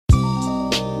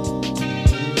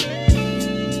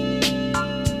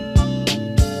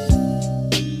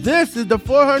This is the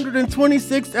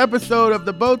 426th episode of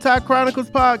the Bowtie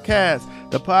Chronicles podcast,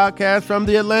 the podcast from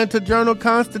the Atlanta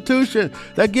Journal-Constitution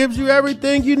that gives you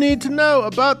everything you need to know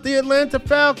about the Atlanta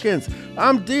Falcons.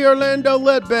 I'm D. Orlando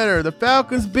Ledbetter, the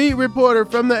Falcons beat reporter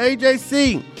from the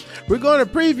AJC. We're going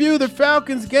to preview the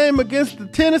Falcons game against the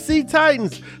Tennessee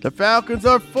Titans. The Falcons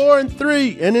are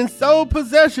 4-3 and in sole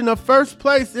possession of first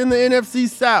place in the NFC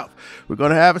South. We're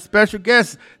going to have a special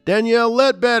guest, Danielle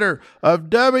Ledbetter of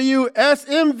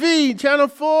WSMV Channel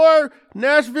 4,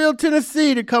 Nashville,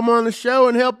 Tennessee, to come on the show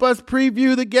and help us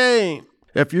preview the game.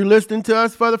 If you're listening to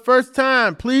us for the first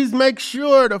time, please make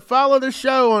sure to follow the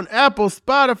show on Apple,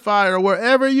 Spotify, or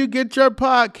wherever you get your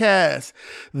podcasts.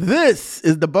 This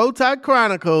is the Bowtie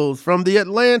Chronicles from the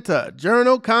Atlanta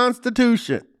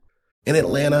Journal-Constitution. In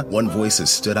Atlanta, one voice has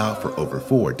stood out for over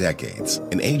 4 decades.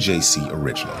 An AJC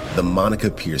original, The Monica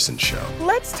Pearson Show.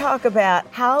 Let's talk about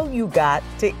how you got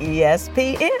to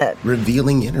ESPN.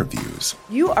 Revealing interviews.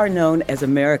 You are known as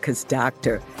America's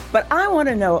doctor, but I want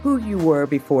to know who you were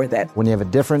before that. When you have a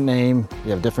different name, you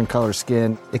have different color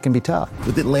skin, it can be tough.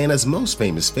 With Atlanta's most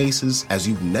famous faces as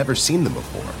you've never seen them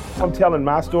before. I'm telling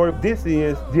my story. This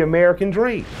is the American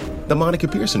dream. The Monica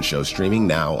Pearson Show, streaming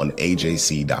now on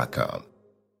AJC.com.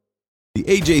 The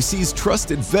AJC's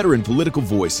trusted veteran political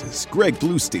voices, Greg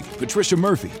Bluestein, Patricia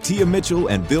Murphy, Tia Mitchell,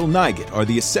 and Bill Nygut, are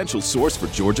the essential source for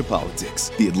Georgia politics.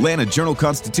 The Atlanta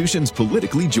Journal-Constitution's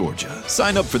Politically Georgia.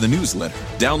 Sign up for the newsletter,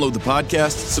 download the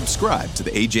podcast, subscribe to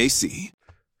the AJC.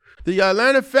 The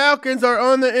Atlanta Falcons are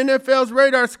on the NFL's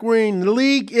radar screen. The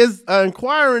league is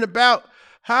inquiring about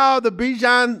how the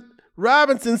Bijan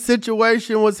Robinson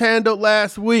situation was handled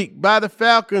last week by the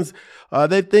Falcons.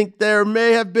 They think there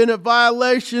may have been a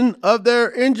violation of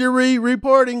their injury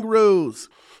reporting rules.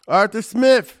 Arthur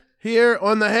Smith here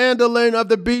on the handling of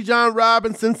the Bijan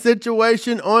Robinson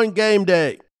situation on game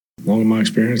day. Along in my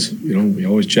experience, we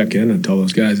always check in and tell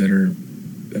those guys that are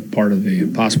part of the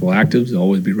possible actives to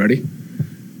always be ready.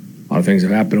 A lot of things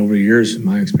have happened over the years in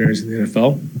my experience in the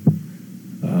NFL.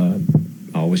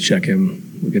 I always check in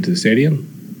when we get to the stadium.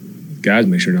 Guys,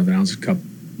 make sure nothing else has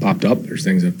popped up. There's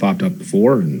things that popped up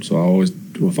before, and so I always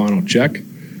do a final check.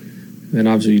 And then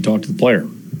obviously you talk to the player.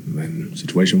 And the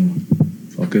situation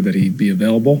felt good that he'd be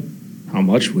available. How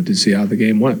much? We did see how the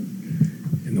game went.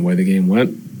 And the way the game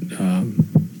went,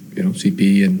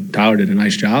 CP and Tyler did a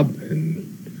nice job.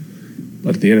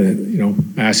 But at the end of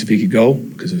it, I asked if he could go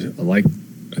because I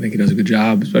think he does a good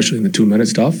job, especially in the 2-minute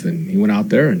stuff. And he went out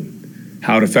there, and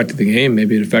how it affected the game,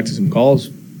 maybe it affected some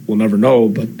calls. We'll never know,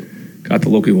 but got the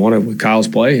look he wanted with Kyle's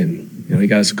play, and he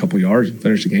got us a couple yards and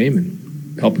finished the game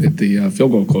and helped get the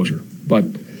field goal closure. But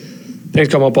things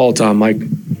come up all the time, Mike.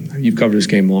 You've covered this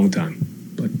game a long time.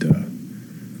 But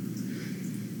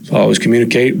so I always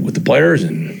communicate with the players,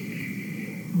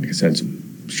 and like I said,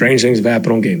 some strange things have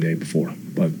happened on game day before,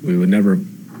 but we would never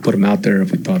put them out there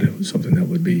if we thought it was something that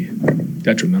would be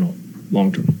detrimental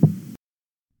long term.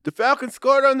 The Falcons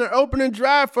scored on their opening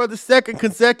drive for the second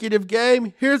consecutive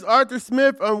game. Here's Arthur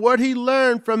Smith on what he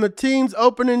learned from the team's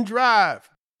opening drive.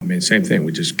 Same thing.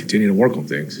 We just continue to work on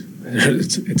things.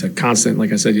 It's a constant,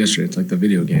 like I said yesterday, it's like the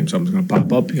video game. Something's going to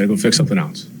pop up, you got to go fix something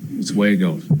else. It's the way it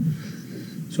goes.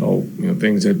 So,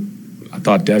 things that I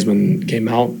thought Desmond came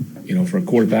out, for a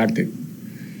quarterback that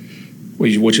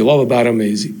what you love about him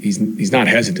is he's not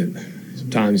hesitant.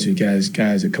 Sometimes you guys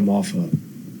that come off a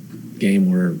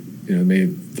game where may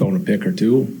have thrown a pick or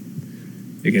two.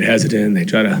 They get hesitant. They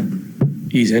try to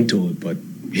ease into it, but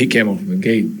he came off the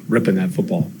gate ripping that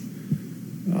football.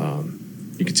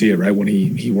 You could see it right when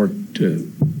he worked to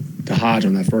Hodge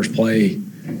on that first play,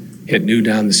 hit New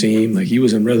down the seam. Like he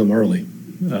was in rhythm early.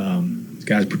 This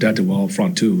guy's protected well up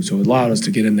front too, so it allowed us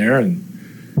to get in there and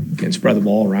spread the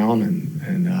ball around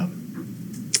and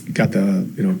got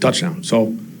the touchdown.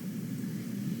 So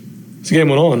as the game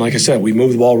went on, like I said, we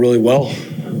moved the ball really well.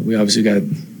 We obviously got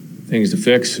things to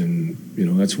fix, and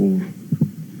that's what we're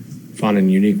finding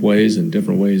unique ways and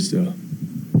different ways to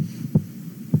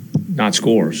not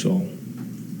score. So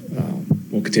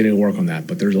we'll continue to work on that.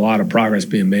 But there's a lot of progress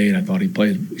being made. I thought he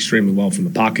played extremely well from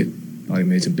the pocket. I thought he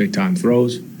made some big time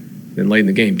throws. Then late in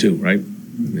the game too, right?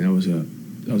 That was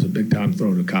a big time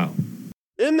throw to Kyle.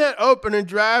 In that opening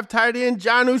drive, tight end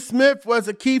Jonnu Smith was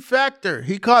a key factor.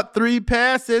 He caught 3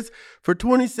 passes for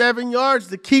 27 yards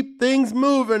to keep things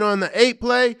moving on the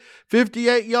 8-play,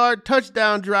 58-yard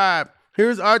touchdown drive.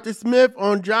 Here's Arthur Smith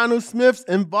on Jonnu Smith's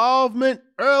involvement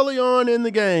early on in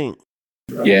the game.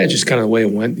 Yeah, just kind of the way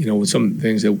it went, with some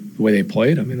things, the way they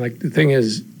played. The thing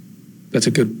is, that's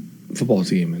a good football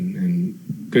team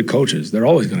and good coaches. They're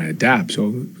always going to adapt. So,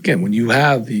 again, when you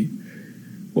have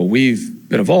what we've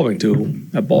been evolving to,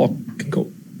 that ball can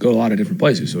go a lot of different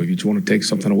places. So if you just want to take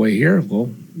something away here, well,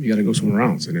 you got to go somewhere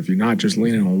else. And if you're not just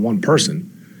leaning on one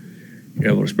person,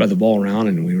 you're able to spread the ball around,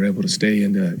 and we were able to stay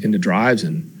into drives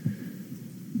and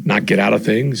not get out of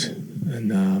things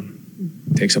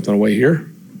and take something away here.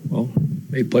 Well,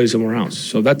 they play somewhere else.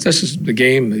 So that's just the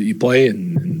game that you play,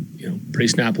 and you know,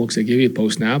 pre-snap looks they give you,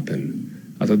 post-snap,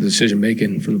 and I thought the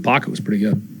decision-making from the pocket was pretty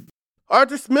good.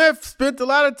 Arthur Smith spent a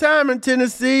lot of time in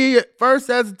Tennessee, first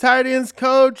as a tight ends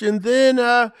coach, and then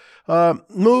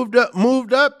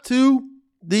moved up to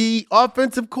the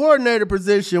offensive coordinator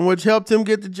position, which helped him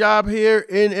get the job here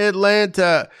in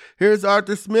Atlanta. Here's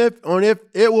Arthur Smith on if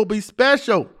it will be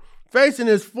special facing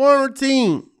his former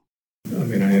team. I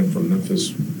mean, I am from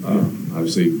Memphis.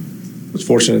 Obviously, was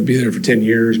fortunate to be there for 10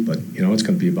 years, but, you know, it's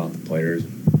going to be about the players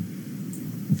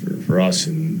for us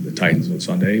and the Titans on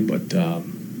Sunday. But,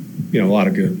 you know, a lot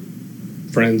of good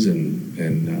friends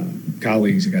and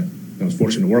colleagues I was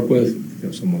fortunate to work with. You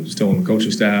know, someone still on the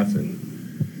coaching staff, and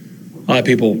a lot of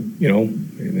people, you know,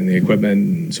 in the equipment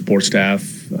and support staff.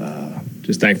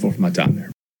 Just thankful for my time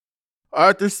there.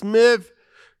 Arthur Smith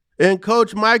and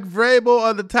Coach Mike Vrabel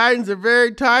of the Titans are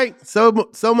very tight. So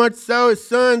much so his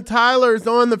son Tyler is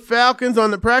on the Falcons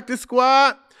on the practice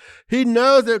squad. He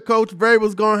knows that Coach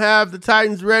Vrabel's going to have the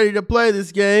Titans ready to play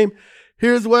this game.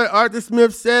 Here's what Arthur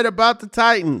Smith said about the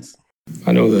Titans.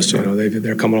 I know this, you know,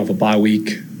 they're coming off a bye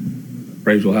week.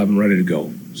 Braves will have them ready to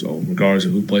go. So regardless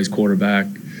of who plays quarterback,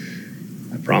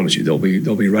 I promise you they'll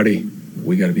be ready.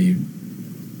 We got to be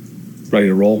ready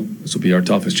to roll. This will be our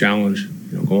toughest challenge.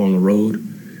 You know, go on the road,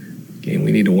 game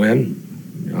we need to win.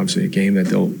 You know, obviously a game that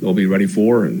they'll be ready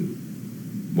for,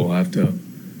 and we'll have to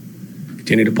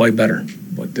continue to play better.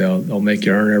 But they'll make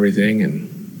you earn everything,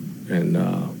 and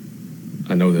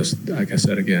I know this. Like I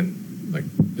said again, like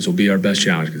this will be our best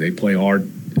challenge because they play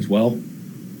hard as well.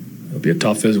 It'll be a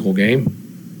tough physical game,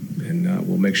 and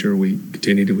we'll make sure we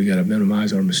continue to. We got to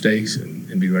minimize our mistakes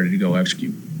and be ready to go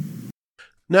execute.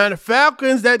 Now the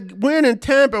Falcons, that win in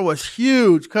Tampa was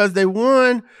huge because they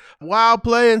won while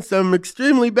playing some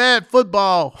extremely bad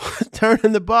football,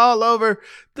 turning the ball over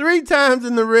 3 times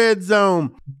in the red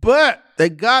zone. But they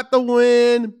got the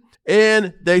win,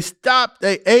 and they stopped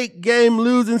a 8-game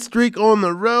losing streak on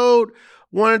the road.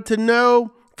 Wanted to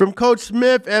know from Coach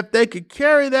Smith if they could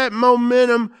carry that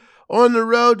momentum on the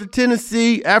road to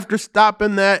Tennessee after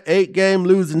stopping that 8-game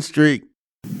losing streak.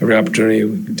 Every opportunity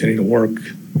we continue to work.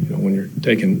 You know, when you're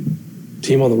taking a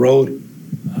team on the road,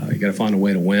 you got to find a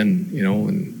way to win, you know,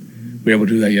 and we were able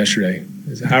to do that yesterday.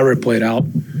 However it played out,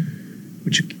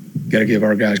 which you got to give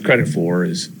our guys credit for,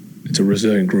 is it's a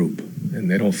resilient group, and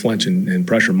they don't flinch in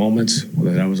pressure moments,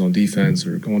 whether that was on defense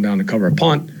or going down to cover a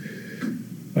punt,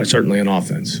 but certainly on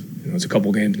offense. You know, it's a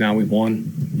couple games now we've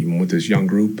won, even with this young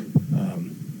group,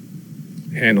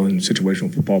 handling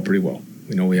situational football pretty well.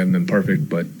 We know we haven't been perfect,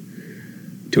 but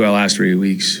 2 out of the last 3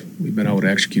 weeks, we've been able to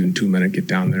execute in 2 minutes, get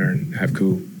down there, and have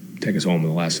Koo take us home in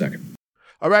the last second.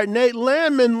 All right, Nate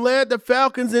Landman led the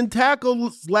Falcons in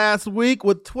tackles last week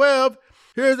with 12.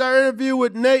 Here's our interview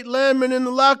with Nate Landman in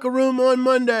the locker room on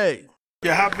Monday.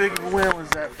 Yeah, how big of a win was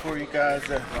that for you guys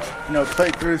to,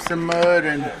 play through some mud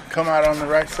and come out on the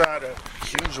right side of it?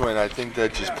 Huge win. I think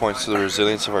that just points to the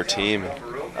resilience of our team.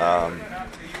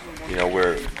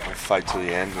 We're fight to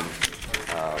the end, and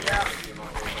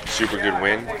super good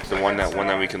win. The one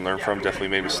that we can learn from. Definitely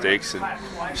made mistakes and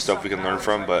stuff we can learn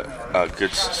from, but a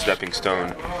good stepping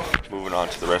stone moving on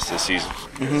to the rest of the season.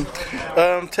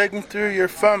 Mm-hmm. Take me through your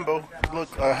fumble.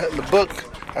 Look, the book,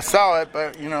 I saw it,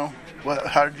 but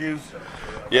how did you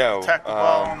attack the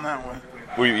ball on that one?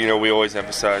 We always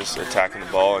emphasize attacking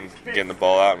the ball and getting the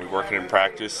ball out, and we're working in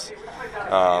practice.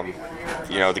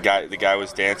 The guy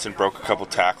was dancing, broke a couple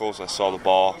tackles. I saw the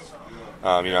ball.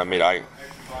 I made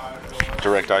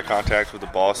direct eye contact with the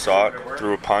ball, saw it,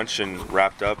 threw a punch, and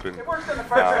wrapped up, and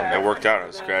it worked out. I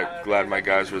was glad my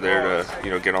guys were there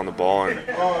to get on the ball,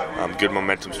 and good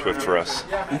momentum swift for us.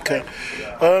 Okay.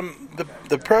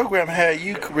 The program had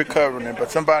you recovering it,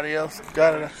 but somebody else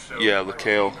got it? Yeah,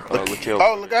 LaCale.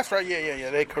 Oh, that's right. Yeah.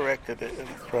 They corrected it.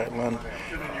 That's right, London.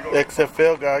 The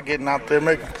XFL guy getting out there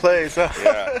making plays, huh?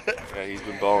 Yeah, he's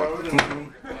been balling.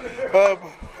 Mm-hmm.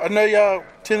 I know y'all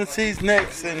Tennessee's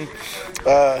next, and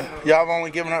y'all have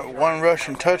only given up 1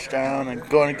 rushing touchdown and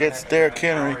going against Derrick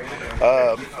Henry.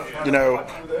 How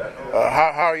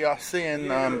are y'all seeing?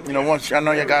 Once I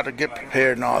know y'all got to get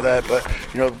prepared and all that, but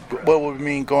what would it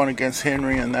mean going against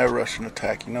Henry and their rushing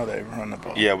attack? They run the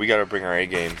ball. Yeah, we got to bring our A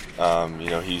game.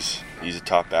 He's a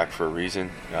top back for a reason.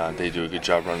 They do a good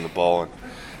job running the ball,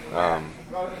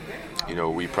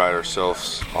 and we pride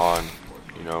ourselves on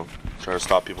try to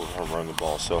stop people from running the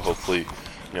ball. So hopefully,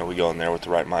 we go in there with the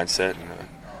right mindset and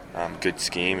good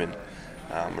scheme, and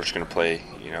we're just going to play,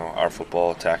 our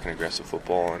football, attack and aggressive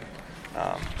football. And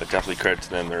but definitely credit to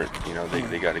them.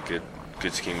 They got a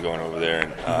good scheme going over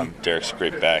there, and Derek's a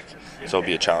great back, so it'll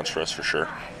be a challenge for us for sure.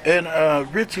 And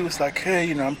Richie was like,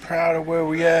 hey, I'm proud of where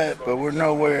we at, but we're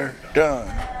nowhere done.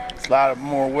 It's a lot of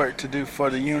more work to do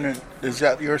for the unit. Is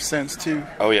that your sense too?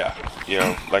 Oh yeah,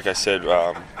 like I said,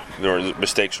 there were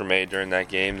mistakes were made during that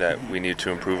game that we need to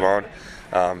improve on.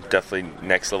 Definitely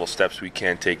next level steps we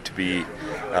can take to be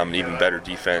an even better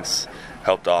defense,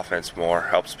 help the offense more,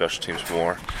 help special teams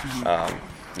more.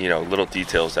 Little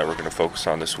details that we're going to focus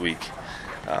on this week,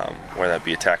 whether that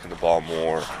be attacking the ball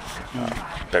more,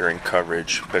 better in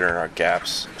coverage, better in our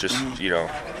gaps, just,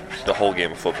 the whole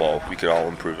game of football we could all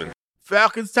improve in.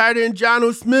 Falcons tight end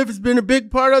Jonnu Smith has been a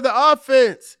big part of the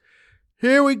offense.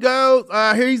 Here we go.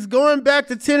 Here he's going back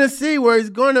to Tennessee where he's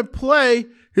going to play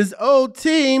his old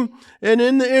team. And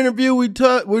in the interview, we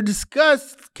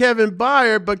discussed Kevin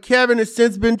Byard, but Kevin has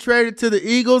since been traded to the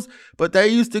Eagles, but they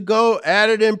used to go at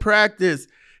it in practice.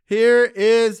 Here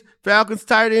is Falcons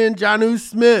tight end Jonnu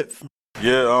Smith.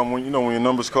 Yeah, when your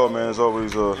numbers call, man, it's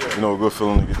always a good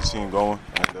feeling to get the team going.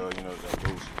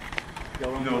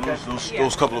 And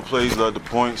those couple of plays led to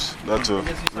points, led to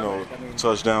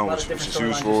touchdown, which is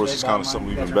huge for us. It's kind of something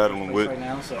we've been battling with, being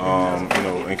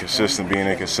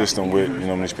inconsistent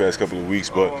with these past couple of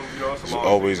weeks. But it's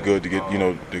always good to get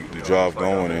the drive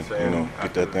going and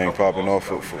get that thing popping off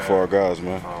for our guys,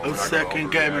 man. The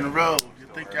second game in a row.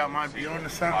 Think y'all might be on to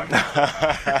something?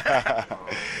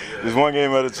 It's one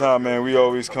game at a time, man. We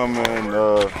always come in,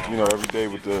 every day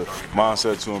with the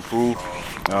mindset to improve,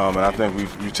 and I think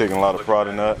we've taken a lot of pride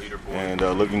in that. And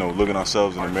looking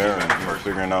ourselves in the mirror and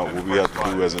figuring out what we have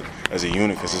to do as a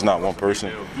unit, because it's not one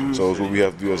person. So it's what we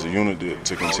have to do as a unit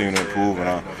to continue to improve.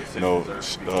 And it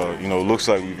looks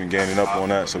like we've been gaining up on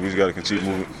that. So we just got to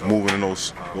continue moving in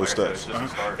those steps.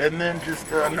 And then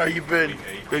I know you've been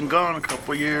gone a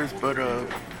couple of years, but.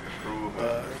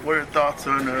 What are your thoughts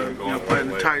on playing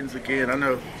the Titans again? I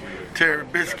know Terry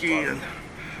Bisky and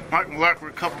Mike Mullock were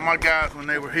a couple of my guys when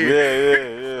they were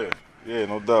here. Yeah,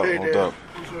 no doubt,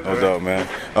 man.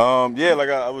 Like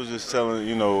I was just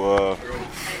telling,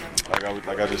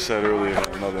 like I just said earlier in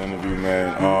another interview,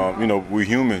 man. We're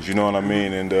humans, you know what I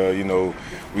mean, and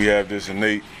we have this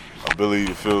innate ability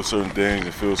to feel certain things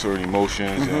and feel certain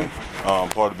emotions, and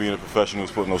part of being a professional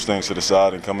is putting those things to the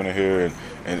side and coming in here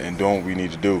and doing what we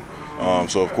need to do.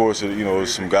 So of course,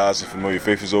 there's some guys and familiar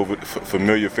faces over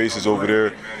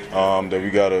there that we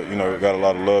got a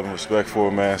lot of love and respect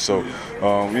for, man. So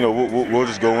we'll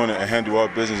just go in and handle our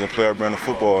business and play our brand of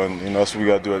football, and that's what we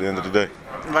got to do at the end of the day.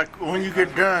 Like when you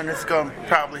get done, it's gonna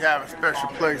probably have a special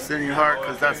place in your heart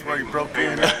because that's where you broke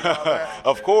in.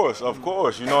 Of course,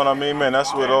 you know what I mean, man.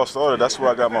 That's where it all started. That's where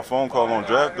I got my phone call on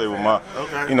draft day with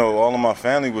all of my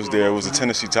family was there. It was the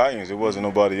Tennessee Titans. It wasn't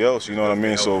nobody else. You know what I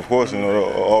mean. So of course,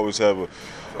 I'll always have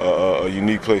a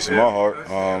unique place in my heart,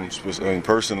 and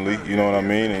personally, you know what I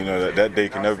mean. And that day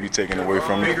can never be taken away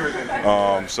from me.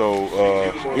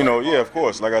 Of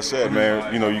course, like I said,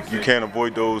 man, you can't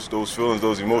avoid those feelings,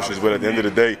 those emotions. But at the end of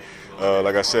the day,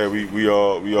 like I said, we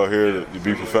are here to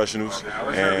be professionals,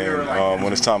 and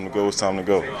when it's time to go, it's time to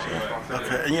go. So.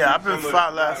 Okay, yeah, I've been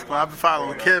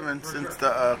following Kevin since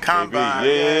the combine.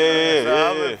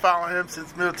 I've been following him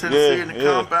since Middle Tennessee in the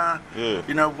combine.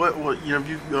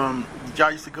 Y'all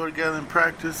used to go together in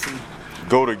practice and.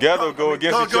 Go together, or go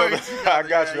against each other. I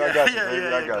got you.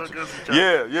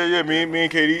 Yeah. Me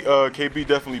and KB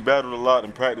definitely battled a lot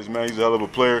in practice, man. He's a hell of a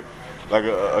player. Like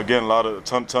again, a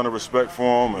ton of respect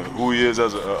for him and who he is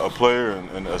as a player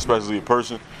and especially a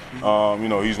person. He's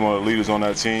one of the leaders on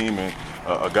that team and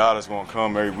a guy that's going to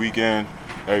come every weekend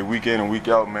and week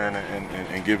out, man,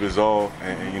 and give his all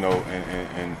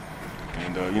and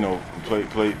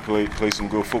play some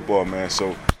good football, man.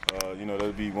 So.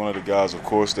 That'd be one of the guys, of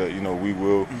course, that we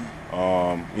will,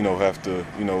 have to,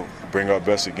 bring our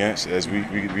best against, as we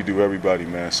do everybody,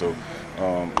 man. So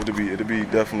it'd be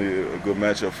definitely a good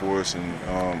matchup for us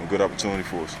and a good opportunity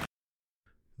for us.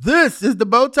 This is the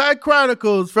Bowtie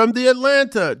Chronicles from the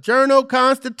Atlanta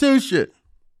Journal-Constitution.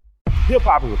 Hip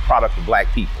hop is a product of black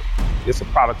people. It's a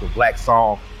product of black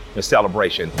song and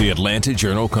celebration. The Atlanta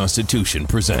Journal-Constitution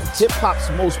presents hip-hop's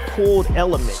most pulled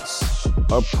elements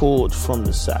are pulled from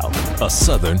the South. A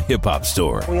Southern hip-hop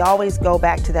story. We always go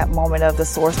back to that moment of the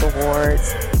Source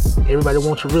Awards. Everybody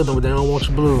wants your rhythm, but they don't want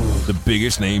your blues. The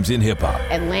biggest names in hip-hop.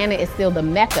 Atlanta is still the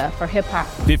mecca for hip-hop.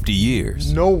 50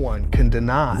 years. No one can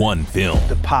deny one film.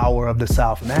 The power of the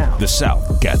South now. The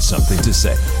South got something to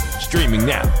say. Streaming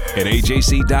now at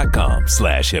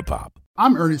ajc.com/hiphop.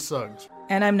 I'm Ernie Suggs.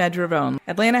 And I'm Nedra Ravone.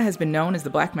 Atlanta has been known as the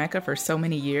Black Mecca for so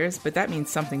many years, but that means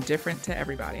something different to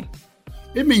everybody.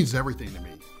 It means everything to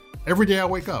me. Every day I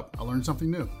wake up, I learn something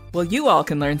new. Well, you all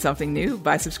can learn something new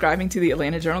by subscribing to the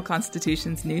Atlanta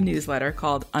Journal-Constitution's new newsletter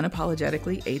called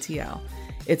Unapologetically ATL.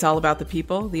 It's all about the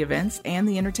people, the events, and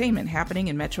the entertainment happening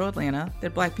in Metro Atlanta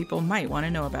that Black people might want to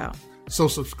know about. So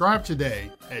subscribe today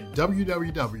at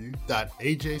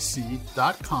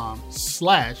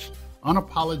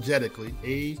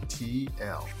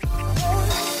www.ajc.com/unapologeticallyATL.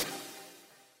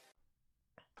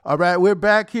 All right, we're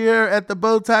back here at the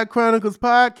Bowtie Chronicles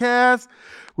podcast.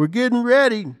 We're getting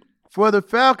ready for the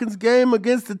Falcons game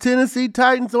against the Tennessee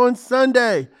Titans on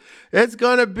Sunday. It's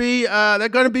going to be, they're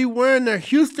going to be wearing their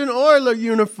Houston Oilers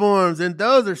uniforms, and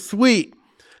those are sweet.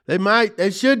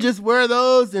 They should just wear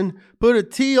those and put a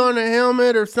T on the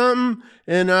helmet or something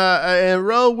and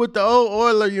roll with the old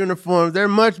Oilers uniforms. They're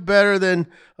much better than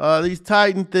these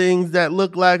Titan things that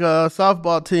look like a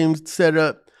softball team's set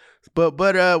up. But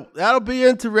that'll be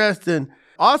interesting.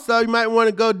 Also, you might want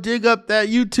to go dig up that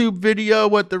YouTube video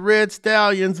with the Red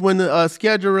Stallions when the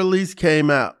schedule release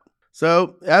came out.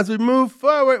 So as we move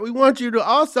forward, we want you to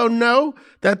also know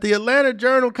that the Atlanta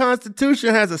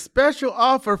Journal-Constitution has a special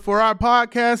offer for our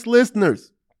podcast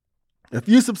listeners. If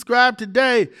you subscribe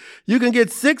today, you can get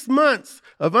 6 months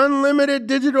of unlimited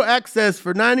digital access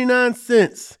for 99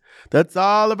 cents. That's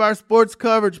all of our sports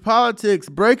coverage, politics,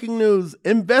 breaking news,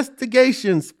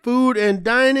 investigations, food and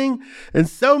dining, and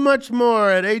so much more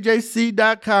at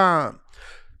ajc.com.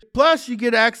 Plus, you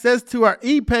get access to our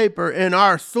e-paper and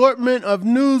our assortment of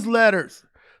newsletters.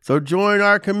 So join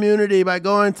our community by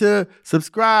going to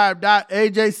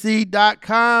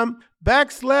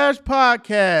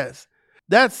subscribe.ajc.com/podcast.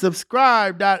 That's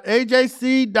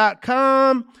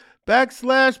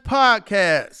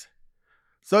subscribe.ajc.com/podcast.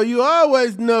 So you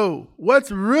always know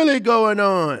what's really going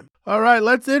on. All right,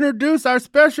 let's introduce our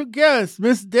special guest,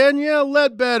 Miss Danielle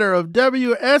Ledbetter of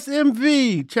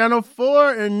WSMV, Channel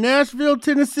 4 in Nashville,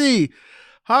 Tennessee.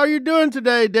 How are you doing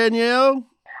today, Danielle?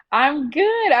 I'm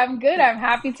good. I'm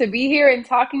happy to be here and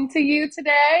talking to you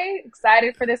today.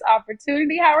 Excited for this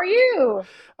opportunity. How are you?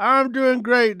 I'm doing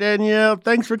great, Danielle.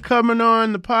 Thanks for coming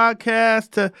on the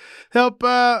podcast to help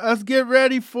us get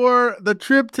ready for the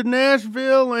trip to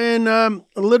Nashville and a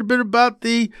little bit about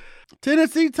the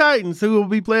Tennessee Titans, who will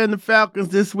be playing the Falcons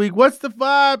this week. What's the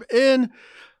vibe in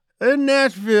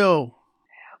Nashville?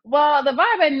 Well, the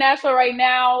vibe in Nashville right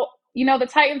now, the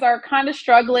Titans are kind of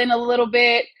struggling a little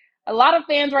bit. A lot of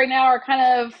fans right now are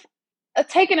kind of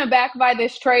taken aback by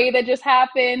this trade that just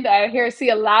happened. I see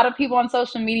a lot of people on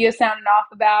social media sounding off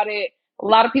about it. A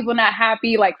lot of people not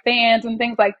happy, like fans and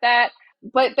things like that.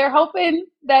 But they're hoping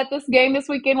that this game this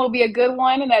weekend will be a good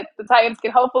one and that the Titans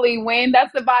can hopefully win.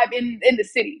 That's the vibe in the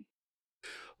city.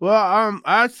 Well,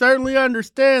 I certainly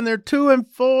understand. They're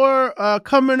 2-4,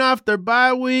 coming off their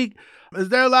bye week. Is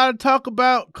there a lot of talk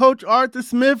about Coach Arthur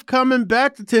Smith coming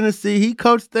back to Tennessee? He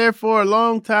coached there for a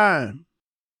long time.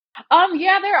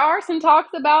 Yeah, there are some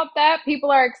talks about that.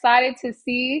 People are excited to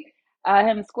see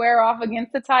him square off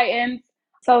against the Titans.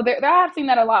 So I've seen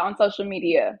that a lot on social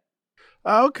media.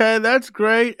 Okay, that's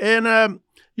great. And,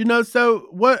 so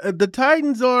what the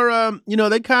Titans are,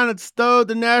 they kind of stole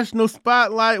the national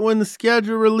spotlight when the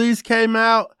schedule release came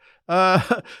out.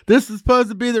 This is supposed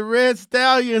to be the Red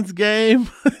Stallions game.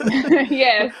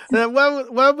 Yes.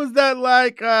 What was that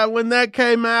like when that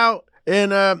came out?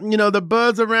 And, the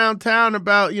buzz around town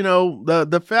about,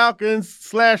 the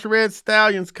Falcons/Red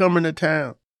Stallions coming to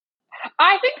town.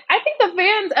 I think the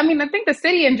fans, I think the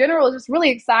city in general is just really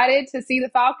excited to see the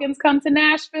Falcons come to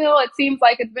Nashville. It seems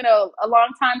like it's been a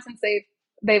long time since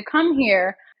they've come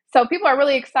here. So people are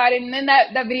really excited. And then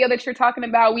that video that you're talking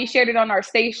about, we shared it on our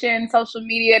station, social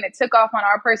media, and it took off on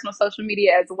our personal social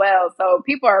media as well. So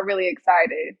people are really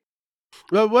excited.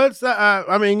 Well, if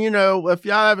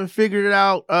y'all haven't figured it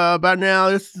out by now,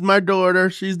 this is my daughter.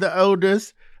 She's the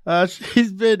oldest.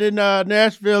 She's been in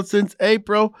Nashville since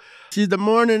April. She's the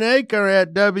morning anchor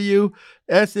at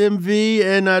WSMV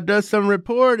and does some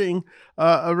reporting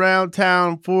around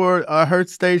town for her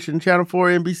station, Channel 4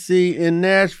 NBC in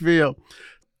Nashville.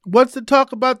 What's the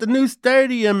talk about the new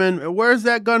stadium and where's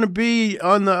that going to be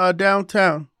on the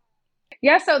downtown?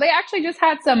 Yeah, so they actually just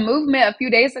had some movement a few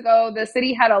days ago. The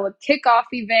city had a kickoff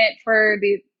event for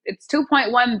its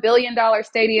 $2.1 billion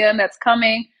stadium that's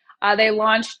coming. They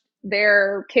launched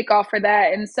their kickoff for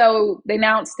that. And so they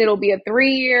announced it'll be a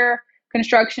 3-year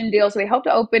construction deal. So they hope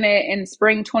to open it in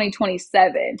spring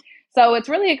 2027. So it's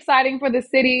really exciting for the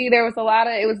city.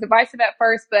 It was divisive at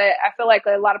first, but I feel like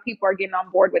a lot of people are getting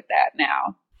on board with that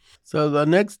now. So the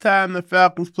next time the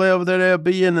Falcons play over there, they'll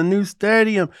be in the new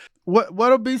stadium.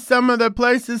 What'll be some of the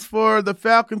places for the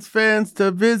Falcons fans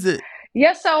to visit?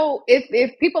 Yeah, so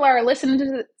if people are listening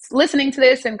to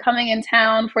this and coming in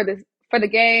town for the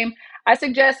game, I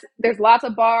suggest there's lots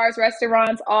of bars,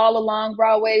 restaurants all along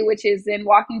Broadway, which is in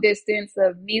walking distance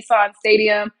of Nissan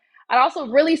Stadium. I'd also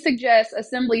really suggest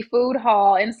Assembly Food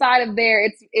Hall. Inside of there,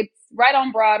 it's right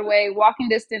on Broadway, walking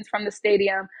distance from the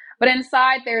stadium. But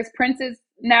inside there's Prince's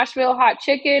Nashville Hot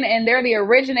Chicken, and they're the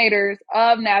originators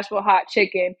of Nashville Hot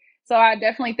Chicken. So I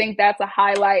definitely think that's a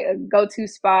highlight, a go-to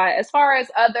spot. As far as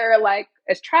other like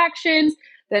attractions,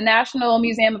 the National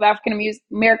Museum of African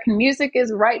American Music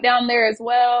is right down there as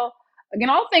well. Again,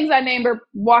 all things I named are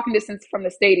walking distance from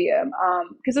the stadium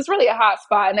because it's really a hot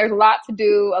spot and there's a lot to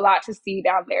do, a lot to see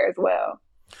down there as well.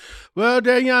 Well,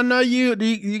 Danielle, I know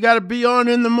you got to be on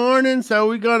in the morning, so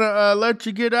we're going to let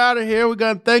you get out of here. We're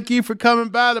going to thank you for coming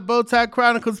by the Bowtie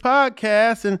Chronicles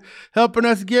podcast and helping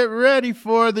us get ready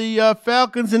for the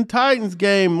Falcons and Titans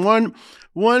game,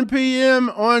 1 p.m.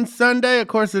 on Sunday. Of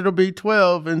course, it'll be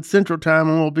 12 in Central Time,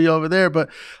 and we'll be over there, but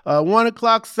 1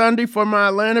 o'clock Sunday for my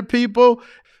Atlanta people.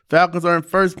 Falcons are in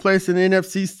first place in the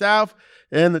NFC South,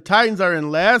 and the Titans are in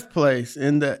last place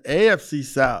in the AFC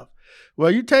South. Well,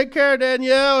 you take care,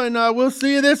 Danielle, and we'll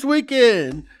see you this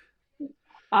weekend.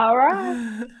 All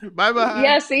right. Bye-bye.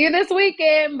 Yeah, see you this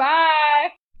weekend. Bye.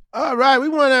 All right. We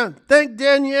want to thank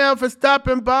Danielle for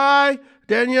stopping by.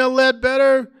 Danielle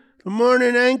Ledbetter, the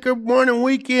morning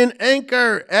weekend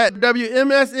anchor at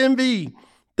WMSMV.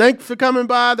 Thanks for coming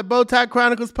by the Bowtie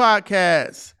Chronicles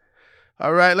podcast.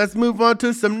 All right, let's move on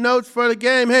to some notes for the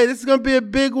game. Hey, this is going to be a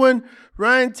big one.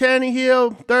 Ryan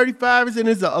Tannehill, 35, is in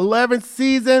his 11th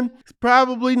season. He's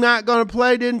probably not going to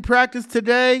play, didn't practice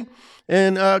today.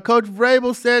 And Coach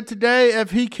Vrabel said today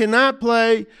if he cannot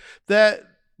play, that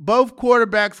both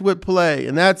quarterbacks would play.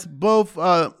 And that's both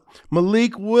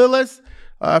Malik Willis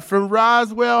from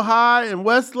Roswell High and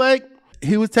Westlake.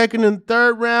 He was taken in the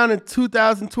third round in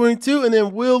 2022. And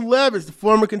then Will Levis, the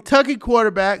former Kentucky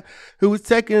quarterback, who was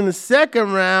taken in the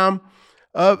second round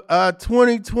of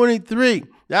 2023.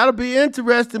 That'll be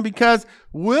interesting because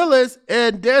Willis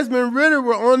and Desmond Ridder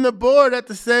were on the board at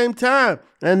the same time.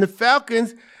 And the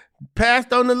Falcons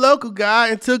passed on the local guy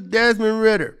and took Desmond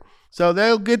Ridder. So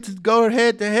they'll get to go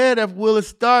head-to-head if Willis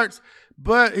starts,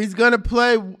 but he's going to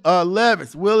play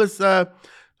Levis. Willis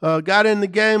got in the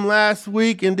game last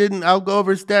week and didn't. I'll go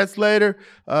over his stats later.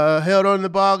 Held on the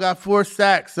ball, got 4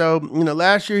 sacks. So,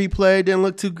 last year he played, didn't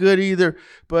look too good either.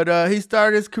 But he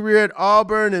started his career at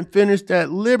Auburn and finished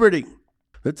at Liberty.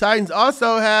 The Titans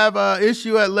also have an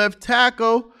issue at left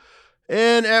tackle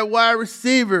and at wide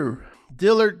receiver.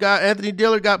 Anthony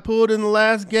Dillard got pulled in the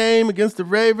last game against the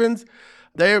Ravens.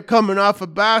 They're coming off a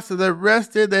bye, so they're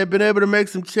rested. They've been able to make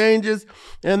some changes,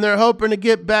 and they're hoping to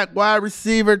get back wide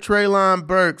receiver Treylon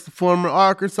Burks, the former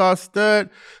Arkansas stud,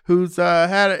 who's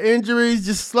had an injury,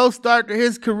 just slow start to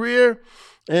his career.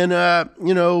 And,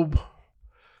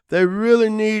 they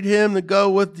really need him to go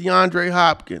with DeAndre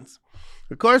Hopkins.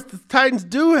 Of course, the Titans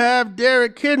do have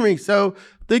Derrick Henry, so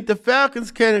I think the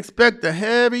Falcons can expect a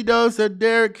heavy dose of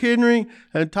Derrick Henry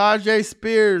and Tajay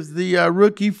Spears, the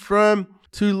rookie from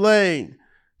Tulane.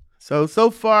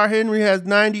 So far, Henry has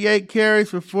 98 carries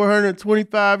for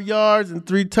 425 yards and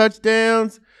 3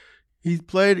 touchdowns. He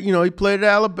played at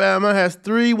Alabama, has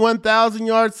 3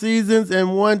 1,000-yard seasons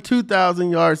and 1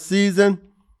 2,000-yard season.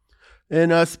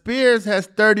 And Spears has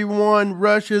 31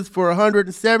 rushes for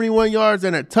 171 yards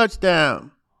and a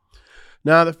touchdown.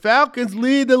 Now, the Falcons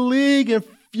lead the league in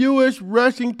fewest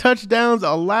rushing touchdowns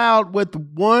allowed with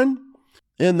 1.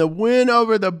 And the win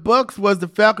over the Bucs was the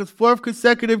Falcons' 4th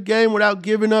consecutive game without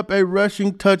giving up a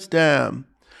rushing touchdown.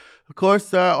 Of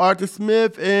course, Arthur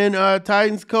Smith and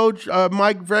Titans coach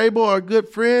Mike Vrabel are good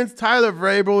friends. Tyler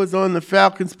Vrabel is on the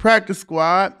Falcons practice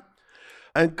squad.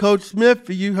 And Coach Smith,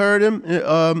 you heard him.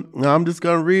 I'm just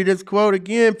going to read his quote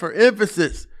again for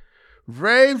emphasis.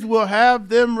 Braves will have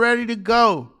them ready to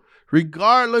go,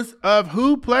 regardless of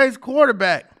who plays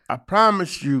quarterback. I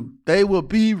promise you, they will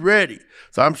be ready.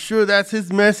 So I'm sure that's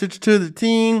his message to the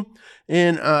team.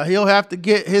 And he'll have to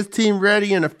get his team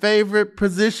ready in a favorite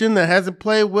position that hasn't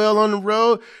played well on the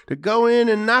road to go in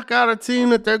and knock out a team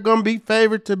that they're going to be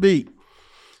favored to beat.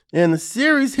 And the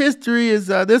series history is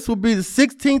this will be the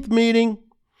 16th meeting.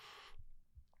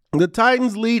 The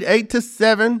Titans lead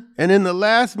 8-7. And in the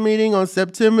last meeting on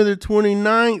September the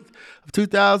 29th of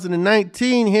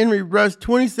 2019, Henry rushed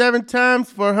 27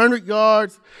 times for 100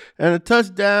 yards and a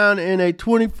touchdown in a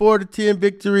 24-10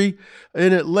 victory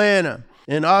in Atlanta.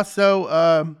 And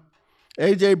also,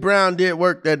 A.J. Brown did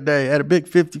work that day, had a big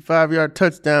 55-yard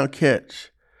touchdown catch.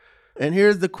 And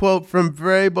here's the quote from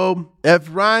Vrabel.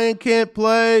 If Ryan can't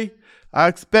play, I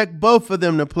expect both of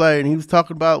them to play. And he was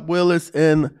talking about Willis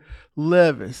and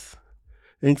Levis.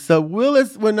 And so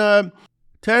Willis, when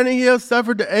Tannehill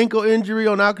suffered the ankle injury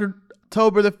on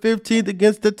October the 15th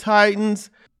against the Titans,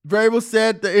 Vrabel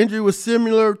said the injury was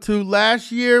similar to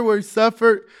last year where he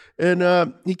suffered,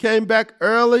 and he came back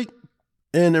early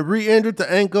and re-injured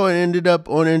the ankle and ended up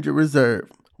on injured reserve.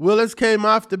 Willis came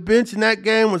off the bench in that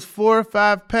game, was 4 or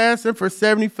 5 passing for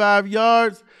 75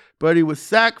 yards, but he was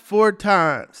sacked 4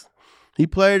 times. He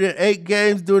played in 8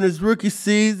 games during his rookie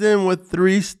season with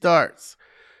 3 starts.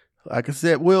 Like I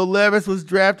said, Will Levis was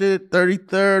drafted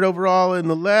 33rd overall in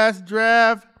the last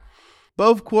draft.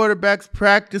 Both quarterbacks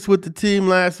practiced with the team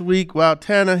last week while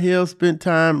Tannehill spent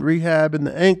time rehabbing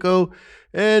the ankle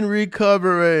and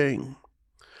recovering.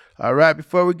 All right,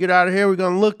 before we get out of here, we're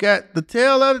going to look at the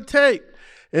tail of the tape.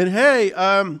 And hey,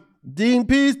 Dean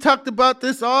Pease talked about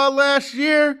this all last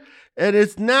year, and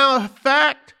it's now a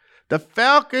fact. The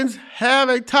Falcons have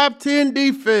a top 10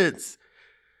 defense.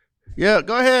 Yeah,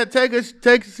 go ahead, take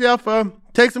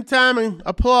some time and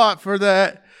applaud for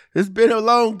that. It's been a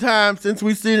long time since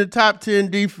we've seen a top 10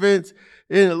 defense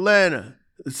in Atlanta,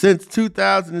 since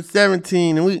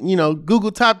 2017. And we,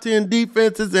 Google top 10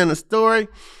 defenses and a story,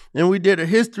 and we did a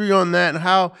history on that and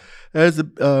how I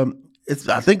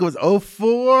think it was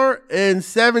 04 and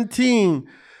 17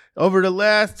 over the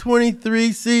last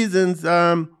 23 seasons.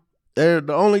 They're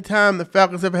the only time the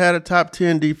Falcons have had a top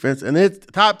 10 defense, and it's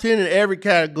top 10 in every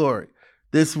category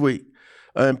this week.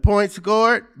 In points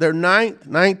scored, they're 9th,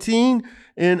 19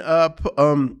 in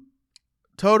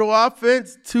total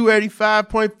offense,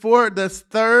 285.4. That's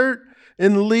 3rd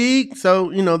in the league.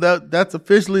 So, that's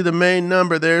officially the main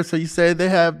number there. So you say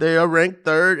they are ranked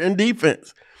 3rd in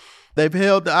defense. They've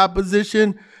held the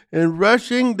opposition in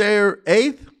rushing. They're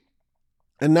 8th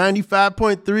at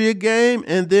 95.3 a game.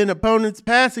 And then opponents'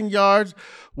 passing yards,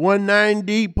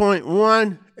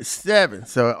 190.17.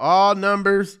 So all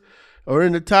numbers are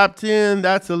in the top 10.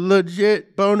 That's a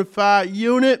legit bona fide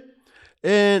unit.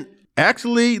 And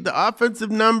actually, the offensive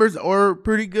numbers are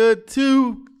pretty good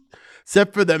too,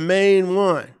 except for the main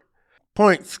one,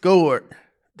 points scored.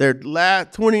 They're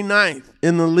 29th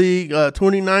in the league,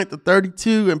 29th of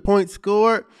 32 in points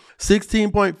scored,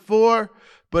 16.4.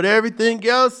 But everything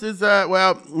else is,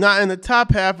 not in the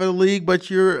top half of the league,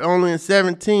 but you're only in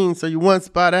 17, so you're one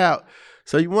spot out.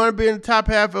 So you want to be in the top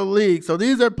half of the league. So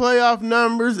these are playoff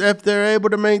numbers if they're able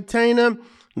to maintain them.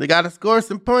 They got to score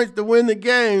some points to win the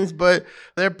games, but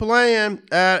they're playing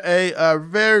at a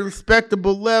very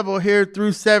respectable level here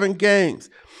through 7 games.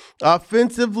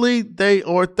 Offensively, they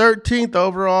are 13th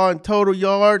overall in total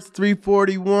yards,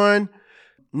 341.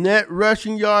 Net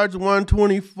rushing yards,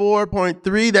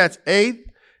 124.3. That's 8th.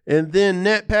 And then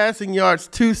net passing yards,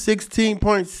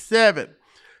 216.7.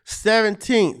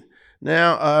 17th.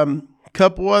 Now, a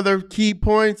couple other key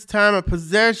points. Time of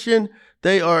possession,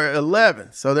 they are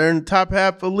 11th. So they're in the top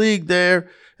half of the league there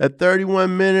at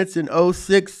 31 minutes and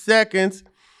 06 seconds.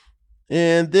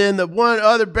 And then the one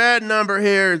other bad number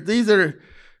here,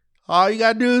 all you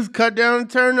got to do is cut down the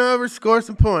turnovers, score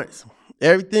some points.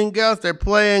 Everything else, they're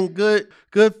playing good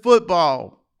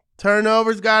football.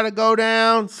 Turnovers got to go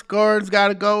down. Scoring's got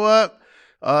to go up.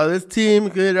 This team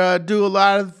could do a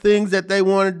lot of things that they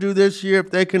want to do this year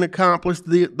if they can accomplish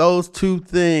those 2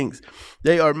 things.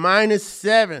 They are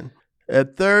 -7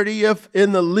 at 30th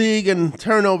in the league in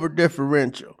turnover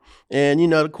differential. And,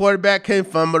 the quarterback can't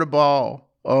fumble the ball.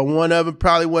 One of them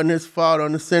probably wasn't his fault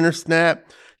on the center snap.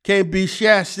 Can't be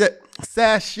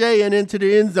sashaying into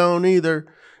the end zone either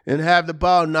and have the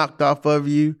ball knocked off of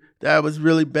you. That was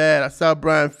really bad. I saw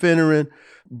Brian Finneran,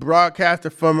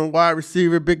 broadcaster from a wide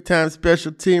receiver, big-time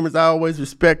special teamers. I always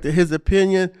respected his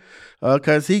opinion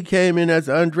because he came in as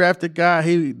an undrafted guy.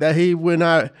 He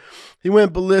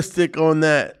went ballistic on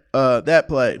that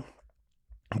play.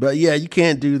 But, yeah, you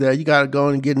can't do that. You got to go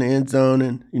in and get in the end zone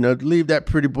and, leave that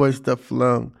pretty boy stuff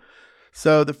alone.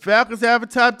 So the Falcons have a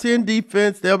top 10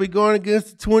 defense. They'll be going against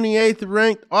the 28th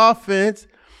ranked offense.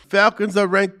 Falcons are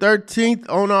ranked 13th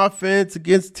on offense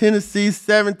against Tennessee's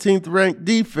 17th ranked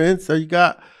defense. So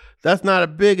that's not a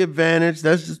big advantage.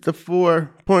 That's just a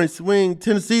 4-point swing.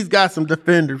 Tennessee's got some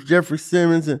defenders, Jeffrey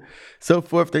Simmons and so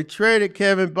forth. They traded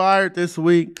Kevin Byard this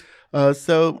week.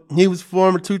 So he was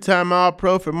former 2-time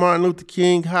All-Pro for Martin Luther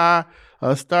King High,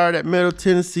 started at Middle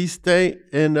Tennessee State,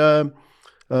 and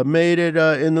made it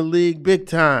in the league big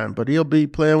time. But he'll be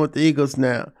playing with the Eagles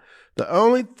now. The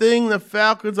only thing the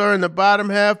Falcons are in the bottom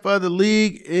half of the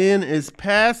league in is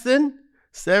passing,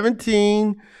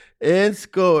 17, and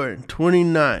scoring,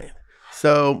 29th.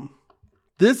 So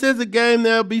This is a game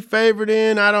they'll be favored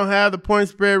in. I don't have the point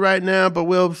spread right now, but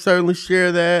we'll certainly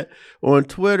share that on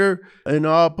Twitter and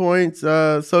all points,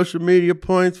 social media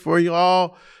points for you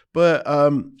all. But,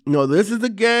 this is a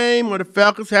game where the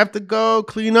Falcons have to go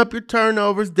clean up your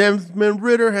turnovers. Desmond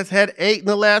Ridder has had 8 in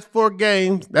the last 4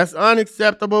 games. That's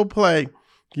unacceptable play.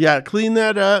 You got to clean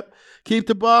that up, keep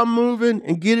the ball moving,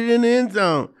 and get it in the end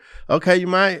zone. Okay,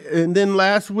 and then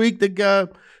last week, the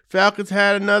Falcons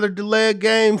had another delay of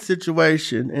game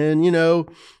situation. And,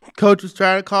 coach was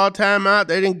trying to call timeout.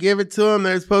 They didn't give it to him.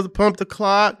 They were supposed to pump the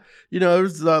clock.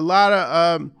 There's a lot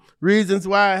of reasons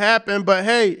why it happened, but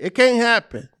hey, it can't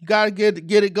happen. You got to get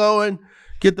it going,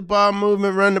 get the ball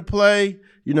moving, run the play.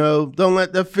 Don't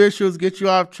let the officials get you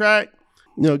off track.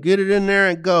 Get it in there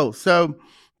and go. So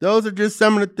those are just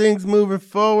some of the things moving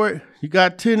forward. You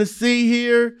got Tennessee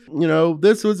here.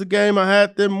 This was a game I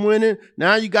had them winning.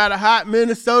 Now you got a hot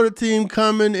Minnesota team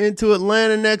coming into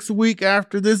Atlanta next week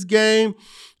after this game.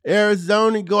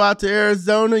 Arizona, go out to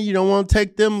Arizona. You don't want to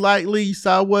take them lightly. You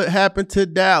saw what happened to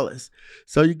Dallas.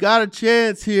 So you got a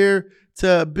chance here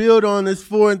to build on this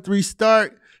 4-3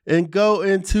 start and go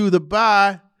into the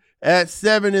bye at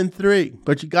 7-3.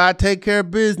 But you got to take care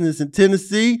of business. In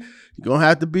Tennessee, you're going to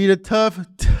have to beat a tough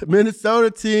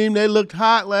Minnesota team. They looked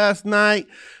hot last night,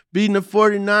 beating the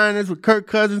 49ers with Kirk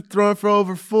Cousins throwing for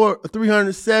over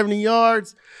 370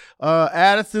 yards.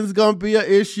 Addison's going to be an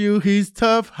issue. He's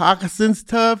tough. Hawkinson's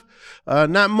tough.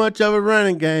 Not much of a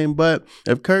running game, but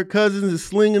if Kirk Cousins is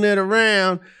slinging it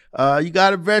around, you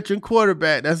got a veteran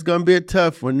quarterback. That's going to be a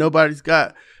tough one. Nobody's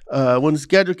got when the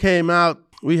schedule came out,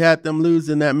 we had them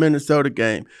losing that Minnesota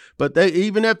game. But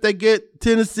even if they get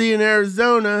Tennessee and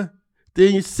Arizona,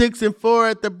 then you're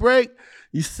 6-4 at the break.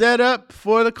 You set up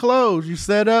for the close. You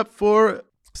set up for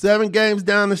 7 games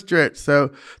down the stretch.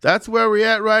 So that's where we're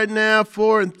at right now,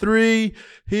 4-3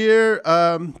 here,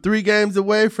 3 games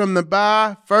away from the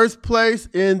bye. First place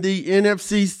in the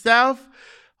NFC South.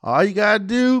 All you got to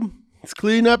do is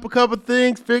clean up a couple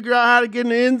things, figure out how to get in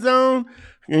the end zone,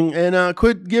 and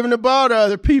quit giving the ball to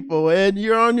other people, and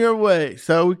you're on your way.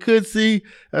 So we could see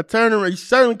a turnaround. You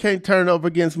certainly can't turn over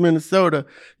against Minnesota.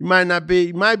 You might be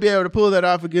able to pull that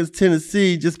off against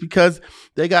Tennessee just because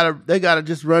they gotta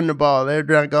just run the ball. They're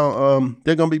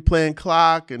gonna be playing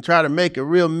clock and try to make it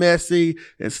real messy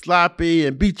and sloppy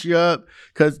and beat you up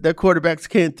because their quarterbacks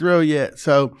can't throw yet.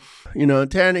 So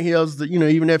Tannehill's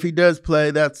even if he does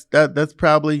play, that's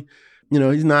probably.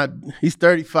 He's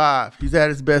 35. He's had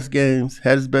his best games.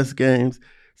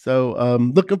 So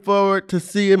looking forward to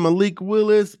seeing Malik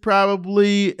Willis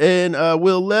probably and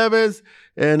Will Levis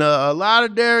and a lot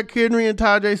of Derrick Henry and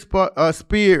Tajay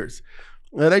Spears.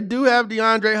 They do have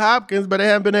DeAndre Hopkins, but they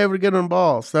haven't been able to get on the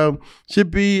ball. So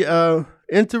should be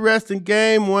interesting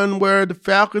game, one where the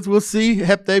Falcons will see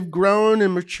if they've grown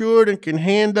and matured and can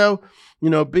handle,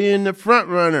 being the front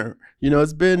runner.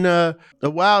 It's been a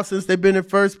while since they've been in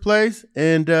first place,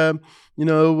 and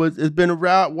it's been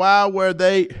a while where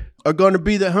they are going to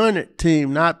be the hunted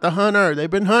team, not the hunter. They've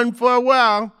been hunting for a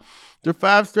while. They're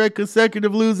 5 straight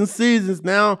consecutive losing seasons.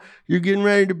 Now you're getting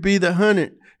ready to be the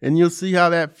hunted, and you'll see how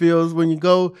that feels when you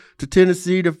go to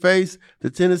Tennessee to face the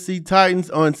Tennessee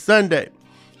Titans on Sunday.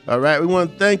 All right, we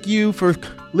want to thank you for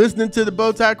listening to the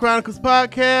Bowtie Chronicles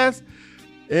podcast,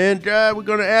 and we're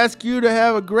going to ask you to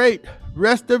have a great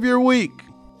rest of your week.